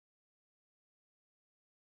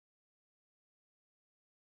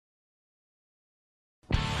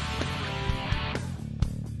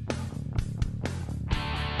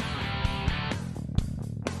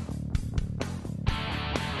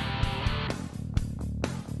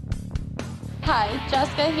Hi,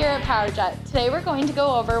 Jessica here at Powerjet. Today we're going to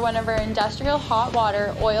go over one of our industrial hot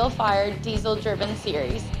water oil-fired diesel-driven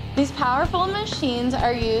series. These powerful machines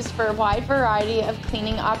are used for a wide variety of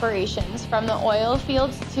cleaning operations, from the oil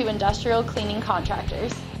fields to industrial cleaning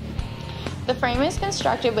contractors. The frame is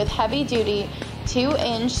constructed with heavy-duty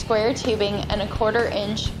 2-inch square tubing and a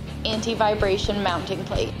 1/4-inch anti-vibration mounting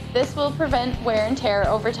plate. This will prevent wear and tear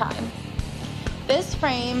over time. This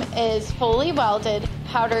frame is fully welded,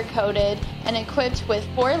 powder coated, and equipped with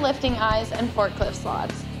 4 lifting eyes and forklift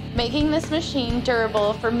slots, making this machine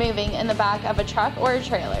durable for moving in the back of a truck or a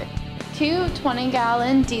trailer. 2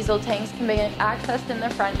 20-gallon diesel tanks can be accessed in the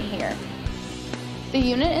front here. The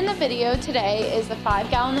unit in the video today is a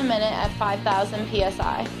 5-gallon a minute at 5,000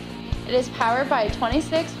 psi. It is powered by a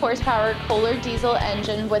 26 horsepower Kohler diesel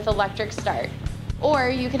engine with electric start, or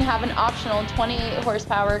you can have an optional 28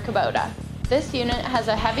 horsepower Kubota. This unit has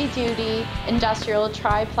a heavy-duty industrial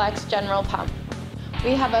triplex general pump.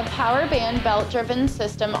 We have a power band belt-driven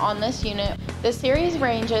system on this unit. The series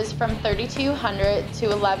ranges from 3,200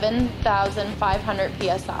 to 11,500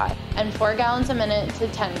 psi and 4 gallons a minute to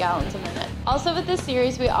 10 gallons a minute. Also with this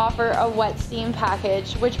series, we offer a wet steam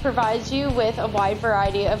package, which provides you with a wide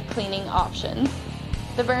variety of cleaning options.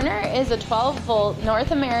 The burner is a 12-volt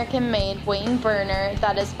North American-made Wayne burner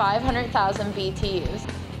that is 500,000 BTUs.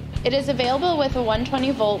 It is available with a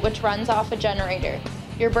 120-volt which runs off a generator.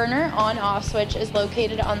 Your burner on-off switch is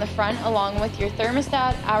located on the front along with your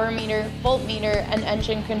thermostat, hour meter, voltmeter, and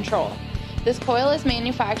engine control. This coil is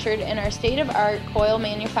manufactured in our state-of-art coil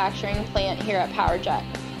manufacturing plant here at Powerjet.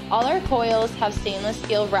 All our coils have stainless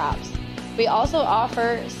steel wraps. We also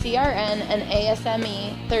offer CRN and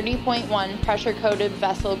ASME 30.1 pressure-coated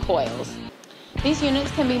vessel coils. These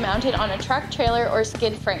units can be mounted on a truck, trailer, or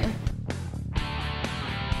skid frame.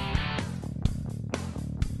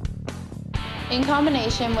 In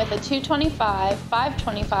combination with a 225,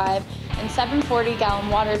 525, and 740-gallon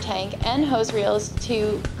water tank and hose reels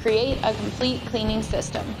to create a complete cleaning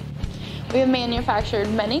system. We have manufactured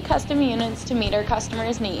many custom units to meet our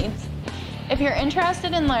customers' needs. If you're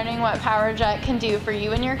interested in learning what Powerjet can do for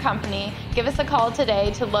you and your company, give us a call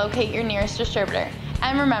today to locate your nearest distributor.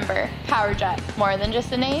 And remember, Powerjet, more than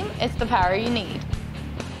just a name, it's the power you need.